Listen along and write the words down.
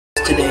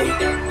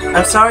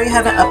I'm sorry I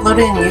haven't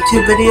uploaded any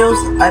YouTube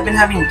videos. I've been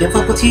having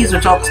difficulties,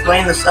 which I'll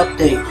explain in this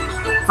update.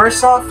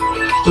 First off,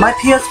 my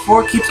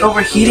PS4 keeps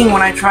overheating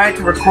when I try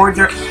to record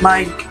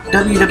my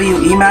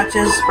WWE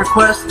matches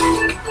request.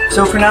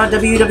 So for now,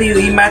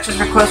 WWE matches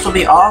request will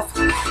be off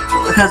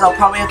because I'll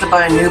probably have to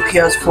buy a new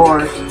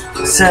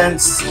PS4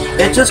 since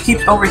it just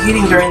keeps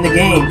overheating during the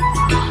game.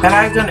 And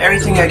I've done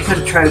everything I could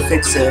to try to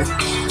fix it.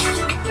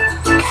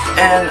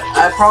 And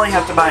I probably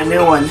have to buy a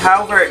new one.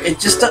 However,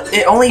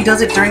 it only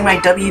does it during my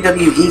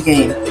WWE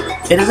game.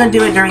 It doesn't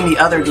do it during the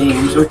other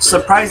games, which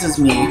surprises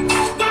me.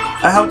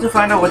 I hope to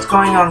find out what's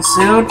going on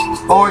soon,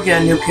 or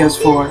get a new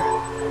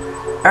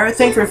PS4.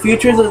 Everything for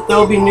future is that there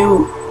will be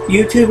new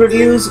YouTube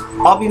reviews.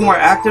 I'll be more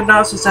active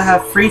now since I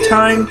have free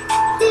time.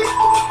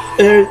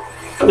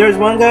 There's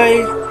one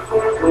guy,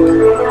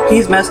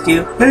 he's messed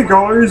you. Hey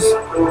guys!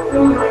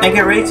 And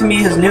get ready to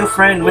meet his new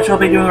friend, which I'll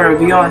be doing a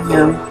review on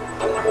him.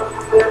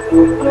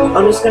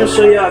 I'm just going to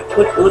show you a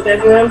quick look at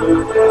him.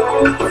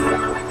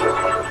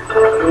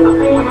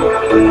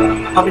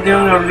 I'll be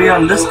doing a review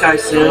on this guy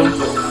soon.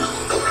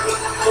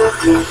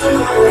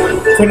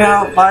 For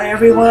now, bye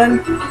everyone,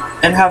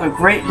 and have a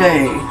great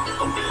day.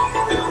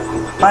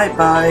 Bye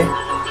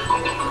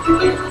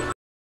bye.